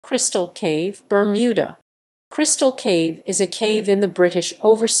Crystal Cave, Bermuda. Crystal Cave is a cave in the British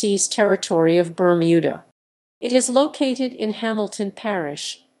Overseas Territory of Bermuda. It is located in Hamilton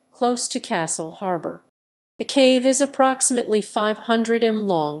Parish, close to Castle Harbour. The cave is approximately 500 m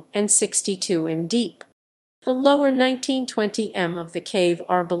long and 62 m deep. The lower 19-20 m of the cave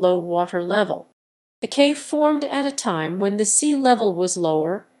are below water level. The cave formed at a time when the sea level was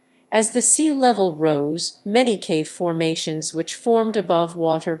lower. As the sea level rose, many cave formations which formed above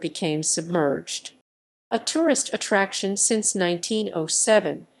water became submerged. A tourist attraction since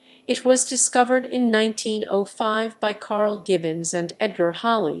 1907, it was discovered in 1905 by Gibbons and Edgar,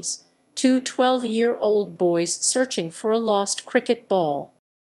 Hollis, two 12-year-old boys searching for a lost cricket ball.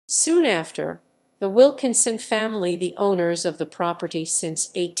 Soon after, the Wilkinson family, the owners of the property since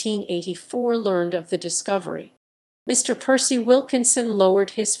 1884, learned of the discovery. Mr. Percy Wilkinson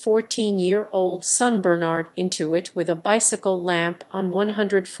lowered his 14-year-old son Bernard into it with a bicycle lamp on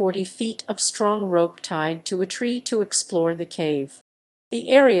 140 feet of strong rope tied to a tree to explore the cave. The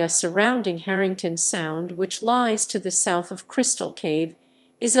area surrounding Harrington Sound, which lies to the south of Crystal Cave,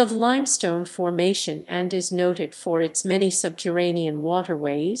 is of limestone formation and is noted for its many subterranean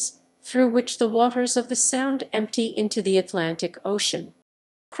waterways, through which the waters of the Sound empty into the Atlantic Ocean.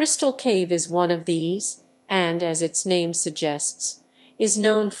 Crystal Cave is one of these, and, as its name suggests, is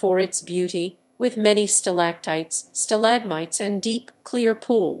known for its beauty, with many stalactites, stalagmites, and deep, clear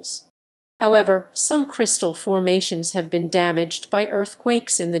pools. However, some crystal formations have been damaged by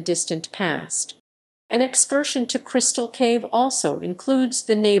earthquakes in the distant past. An excursion to Crystal Cave also includes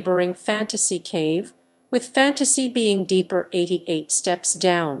the neighboring Fantasy Cave, with Fantasy being deeper 88 steps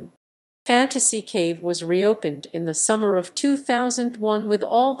down. Fantasy Cave was reopened in the summer of 2001 with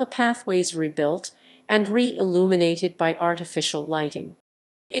all the pathways rebuilt and re-illuminated by artificial lighting.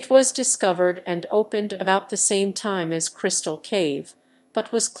 It was discovered and opened about the same time as Crystal Cave,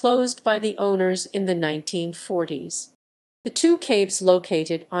 but was closed by the owners in the 1940s. The two caves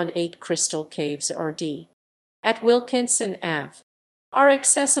located on 8 Crystal Caves RD at Wilkinson Ave are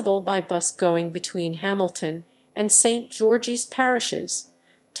accessible by bus going between Hamilton and St. George's parishes,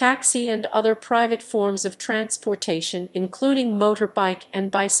 taxi and other private forms of transportation including motorbike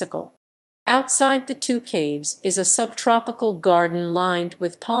and bicycle. Outside the two caves is a subtropical garden lined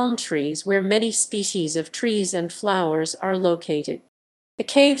with palm trees where many species of trees and flowers are located. The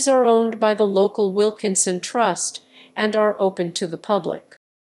caves are owned by the local Wilkinson Trust and are open to the public.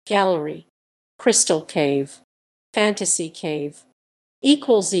 Gallery. Crystal Cave. Fantasy Cave.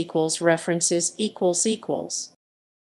 References